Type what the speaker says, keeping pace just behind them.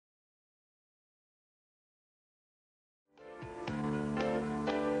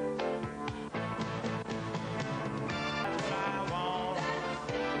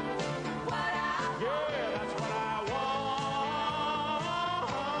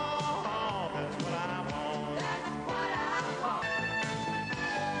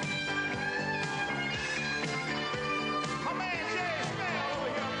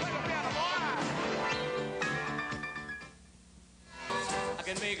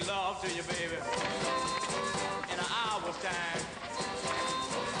make love to you, baby, in an hour's time.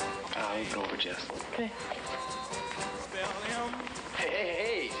 I'll go over, Jess. Okay. Spell him.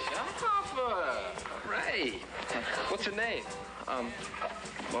 Hey, Shopper. All right. What's her name?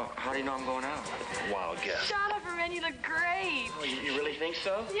 Well, how do you know I'm going out? Wild guess. Shut up, man. You look great. Oh, you really think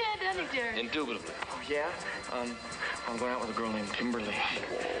so? Yeah, doesn't he, dear? Indubitably. Oh, yeah? I'm going out with a girl named Kimberly.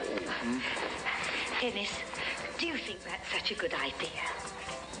 Hmm? Dennis, do you think that's such a good idea?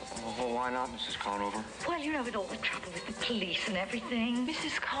 Oh, why not, Mrs. Conover? Well, you know, with all the trouble with the police and everything.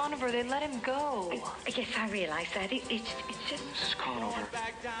 Mrs. Conover, they let him go. Yes, I realize that. It's just... Mrs. Conover,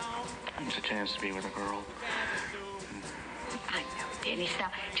 it's a chance to be with a girl. I know, Dennis.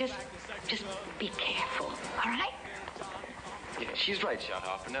 Now, just be careful, all right? Yeah, she's right,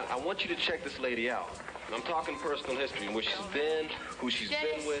 Shothoff. Now, I want you to check this lady out. And I'm talking personal history, where she's been, who she's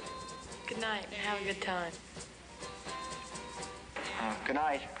been with. Good night, and have a good time. Good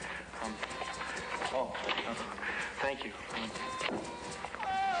night. Thank you.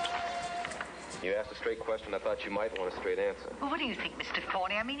 You asked a straight question. I thought you might want a straight answer. Well, what do you think, Mr.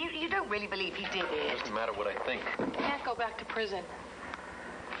 Forney? I mean, you don't really believe he did it. It doesn't matter what I think. Can't go back to prison.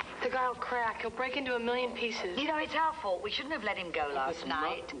 The guy'll crack. He'll break into a million pieces. You know, it's our fault. We shouldn't have let him go last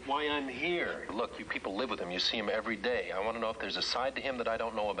night. That's not why I'm here. Look, you people live with him. You see him every day. I want to know if there's a side to him that I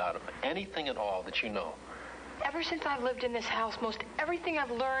don't know about him. Anything at all that you know. Ever since I've lived in this house, most everything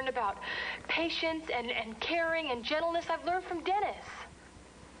I've learned about patience and caring and gentleness, I've learned from Dennis.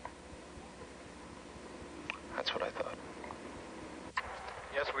 That's what I thought.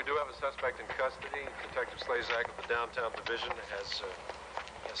 Yes, we do have a suspect in custody. Detective Slazak of the Downtown Division has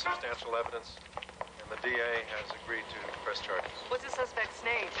substantial evidence, and the DA has agreed to press charges. What's the suspect's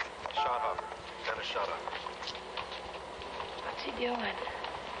name? Shothoff. Dennis Shothoff. What's he doing?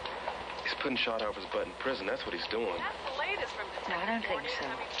 He's putting Shothoffer's butt in prison. That's what he's doing. That's the latest from No, I don't think so.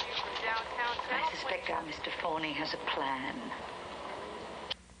 I suspect our Mr. Forney has a plan.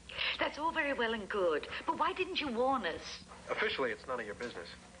 That's all very well and good, but why didn't you warn us? Officially, it's none of your business.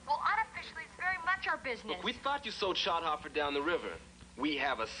 Well, unofficially, it's very much our business. Look, we thought you sold Shothoffer down the river. We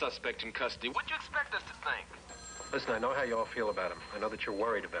have a suspect in custody. What'd you expect us to think? Listen, I know how you all feel about him. I know that you're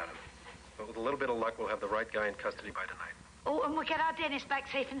worried about him. But with a little bit of luck, we'll have the right guy in custody by tonight. Oh, and we'll get our Dennis back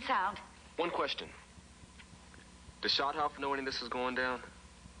safe and sound. One question. Does Shothoffer know any of this is going down?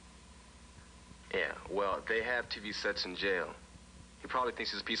 Yeah, well, they have TV sets in jail. He probably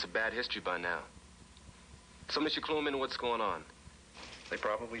thinks he's a piece of bad history by now. Somebody should clue him into what's going on. They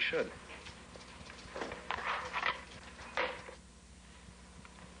probably should.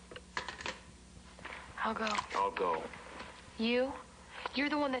 I'll go. I'll go. You? You're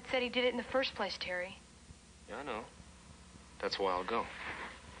the one that said he did it in the first place, Terry. Yeah, I know. That's why I'll go.